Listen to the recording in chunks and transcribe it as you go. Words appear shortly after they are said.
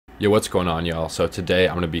Yo, what's going on, y'all? So today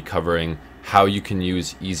I'm going to be covering how you can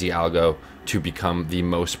use EzAlgo to become the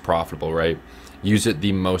most profitable, right? Use it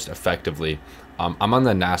the most effectively. I'm on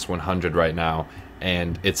the NAS100 right now,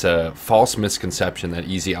 and it's a false misconception that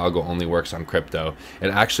EzAlgo only works on crypto.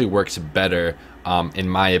 It actually works better, in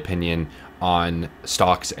my opinion, on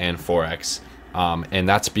stocks and Forex. And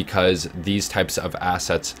that's because these types of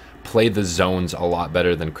assets play the zones a lot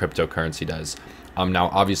better than cryptocurrency does. Now,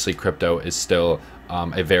 obviously, crypto is still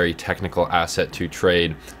a very technical asset to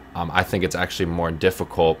trade. I think it's actually more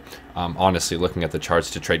difficult, honestly, looking at the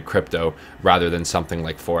charts, to trade crypto rather than something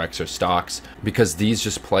like Forex or stocks, because these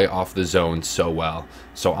just play off the zone so well.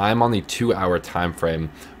 So I'm on the 2-hour time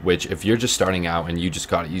frame, which if you're just starting out and you just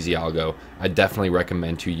got EzAlgo, I definitely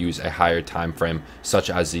recommend to use a higher time frame, such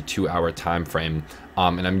as the 2-hour time frame.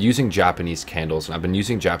 And I'm using Japanese candles, and I've been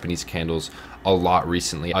using Japanese candles a lot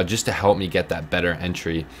recently, just to help me get that better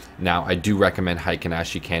entry. Now, I do recommend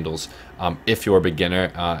Heikin-Ashi candles if you're a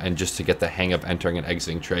beginner, and just to get the hang of entering and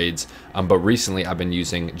exiting trades. But recently I've been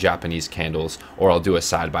using Japanese candles, or I'll do a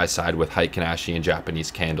side-by-side with Heikin-Ashi and Japanese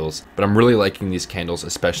candles. But I'm really liking these candles,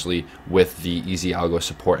 especially with the EzAlgo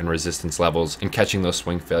support and resistance levels and catching those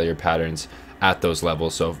swing failure patterns at those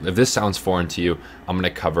levels. So if this sounds foreign to you, I'm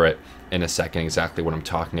going to cover it in a second exactly what I'm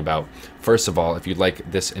talking about. First of all, if you'd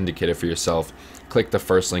like this indicator for yourself, click the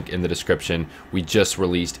first link in the description. We just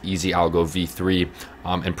released EzAlgo V3,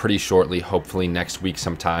 and pretty shortly, hopefully next week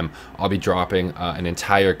sometime, I'll be dropping an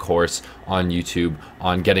entire course on YouTube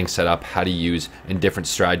on getting set up, how to use, and different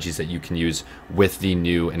strategies that you can use with the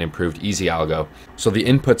new and improved EzAlgo. So the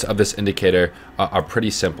inputs of this indicator are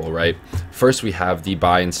pretty simple, right? First, we have the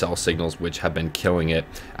buy and sell signals, which have been killing it,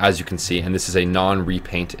 as you can see, and this is a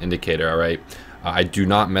non-repaint indicator, all right? I do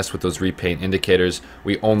not mess with those repaint indicators.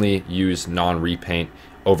 We only use non-repaint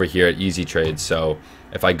over here at EZTrade. So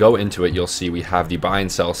if I go into it, you'll see we have the buy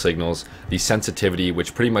and sell signals, the sensitivity,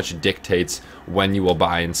 which pretty much dictates when you will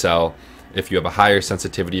buy and sell. If you have a higher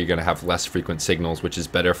sensitivity, you're going to have less frequent signals, which is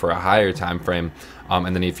better for a higher time frame.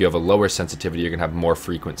 And then if you have a lower sensitivity, you're going to have more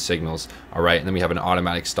frequent signals. All right. And then we have an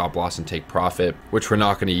automatic stop loss and take profit, which we're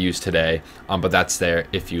not going to use today, but that's there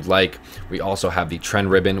if you'd like. We also have the trend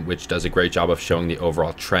ribbon, which does a great job of showing the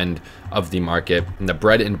overall trend of the market. And the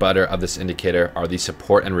bread and butter of this indicator are the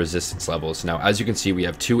support and resistance levels. Now, as you can see, we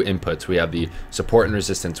have two inputs. We have the support and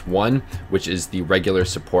resistance 1, which is the regular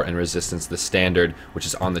support and resistance, the standard, which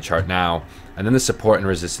is on the chart now. And then the support and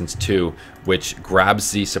resistance 2, which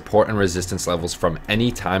grabs the support and resistance levels from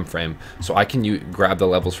any time frame. So I can grab the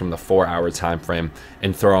levels from the 4-hour time frame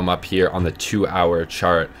and throw them up here on the 2-hour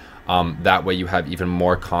chart. That way you have even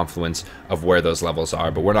more confluence of where those levels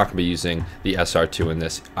are, but we're not going to be using the SR2 in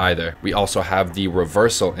this either. We also have the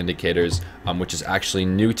reversal indicators, which is actually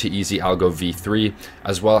new to EzAlgo V3,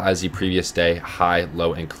 as well as the previous day high,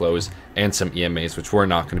 low, and close, and some EMAs, which we're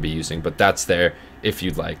not going to be using, but that's there if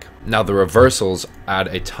you'd like. Now, the reversals add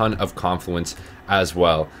a ton of confluence as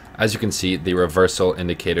well. As you can see, the reversal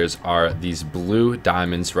indicators are these blue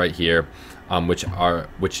diamonds right here,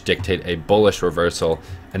 which dictate a bullish reversal,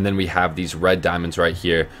 and then we have these red diamonds right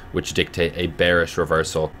here, which dictate a bearish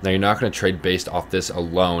reversal. Now, you're not going to trade based off this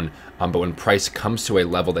alone, but when price comes to a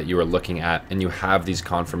level that you are looking at and you have these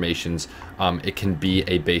confirmations, it can be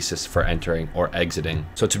a basis for entering or exiting.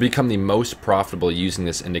 So to become the most profitable using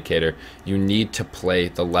this indicator, you need to play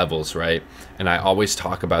the levels, right? And I always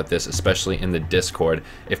talk about this, especially in the Discord.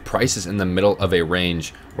 If price is in the middle of a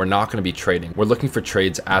range, we're not going to be trading. We're looking for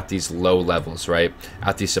trades at these low levels, right?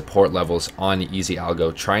 At these support levels on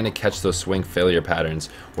EzAlgo, trying to catch those swing failure patterns.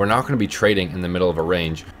 We're not going to be trading in the middle of a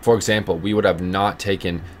range. For example, we would have not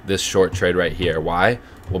taken this short trade right here. Why?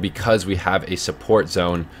 Well, because we have a support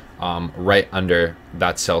zone right under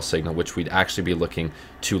that sell signal, which we'd actually be looking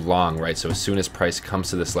to long, right? So as soon as price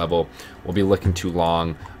comes to this level, we'll be looking to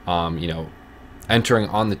long, entering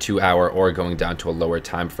on the 2-hour or going down to a lower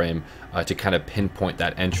time frame to kind of pinpoint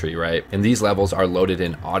that entry, right? And these levels are loaded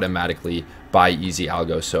in automatically by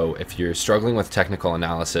EzAlgo. So if you're struggling with technical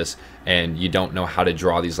analysis and you don't know how to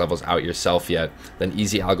draw these levels out yourself yet, then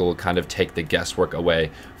EzAlgo will kind of take the guesswork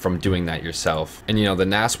away from doing that yourself. And the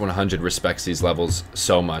NAS100 respects these levels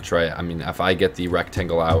so much, right? I mean, if I get the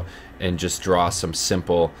rectangle out and just draw some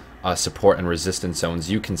simple support and resistance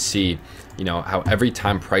zones, you can see, how every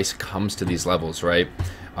time price comes to these levels, right,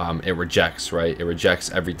 it rejects, right? It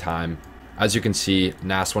rejects every time. As you can see,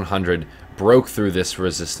 NAS100 broke through this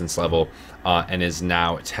resistance level and is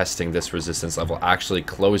now testing this resistance level, actually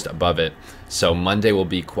closed above it. So Monday will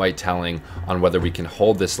be quite telling on whether we can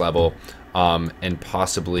hold this level and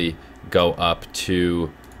possibly go up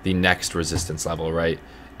to the next resistance level, right?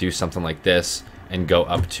 Do something like this and go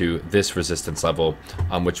up to this resistance level,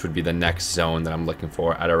 which would be the next zone that I'm looking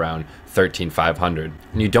for at around 13,500.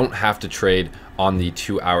 And you don't have to trade on the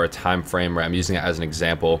 2-hour time frame, right? I'm using it as an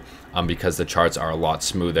example because the charts are a lot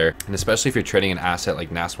smoother, and especially if you're trading an asset like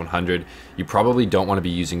NAS100, you probably don't want to be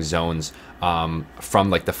using zones from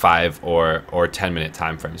like the 5 or 10 minute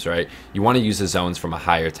time frames, right? You want to use the zones from a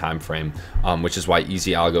higher time frame, which is why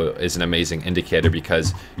EzAlgo is an amazing indicator,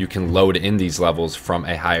 because you can load in these levels from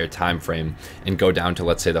a higher time frame and go down to,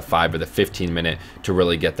 let's say, the 5 or the 15 minute to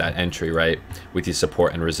really get that entry, right, with the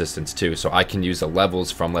support and resistance too. So I can use the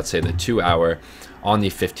levels from, let's say, the 2-hour on the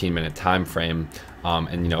 15-minute time frame,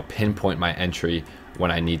 and, you know, pinpoint my entry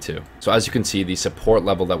when I need to. So as you can see, the support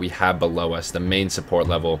level that we have below us, the main support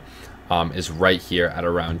level, is right here at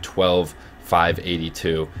around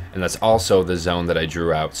 12,582, and that's also the zone that I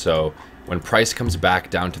drew out. So when price comes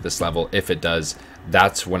back down to this level, if it does,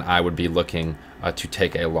 that's when I would be looking to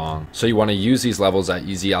take a long. So you want to use these levels that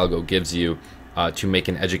EzAlgo gives you to make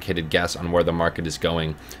an educated guess on where the market is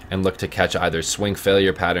going, and look to catch either swing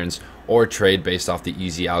failure patterns or trade based off the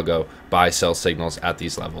EzAlgo buy sell signals at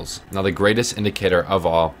these levels. Now, the greatest indicator of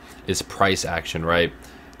all is price action, right?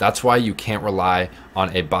 That's why you can't rely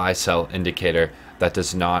on a buy sell indicator that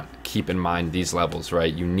does not keep in mind these levels,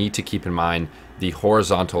 right? You need to keep in mind the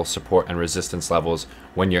horizontal support and resistance levels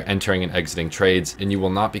when you're entering and exiting trades, and you will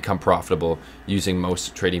not become profitable using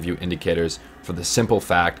most TradingView indicators for the simple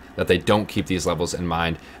fact that they don't keep these levels in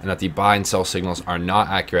mind, and that the buy and sell signals are not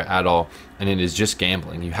accurate at all, and it is just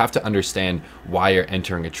gambling. You have to understand why you're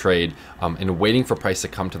entering a trade and waiting for price to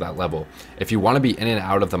come to that level. If you want to be in and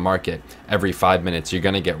out of the market every 5 minutes, you're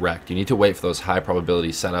going to get wrecked. You need to wait for those high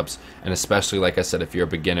probability setups, and especially, like I said, if you're a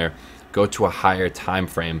beginner, go to a higher time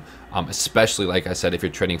frame, especially, like I said, if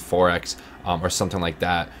you're trading Forex or something like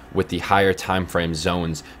that, with the higher time frame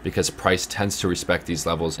zones, because price tends to respect these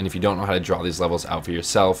levels. And if you don't know how to draw these levels out for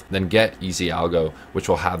yourself, then get EzAlgo, which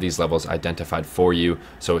will have these levels identified for you,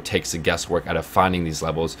 so it takes the guesswork out of finding these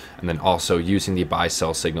levels, and then also using the buy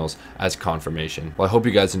sell signals as confirmation. Well, I hope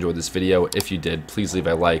you guys enjoyed this video. If you did, please leave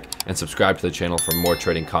a like and subscribe to the channel for more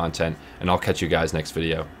trading content, and I'll catch you guys next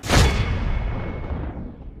video.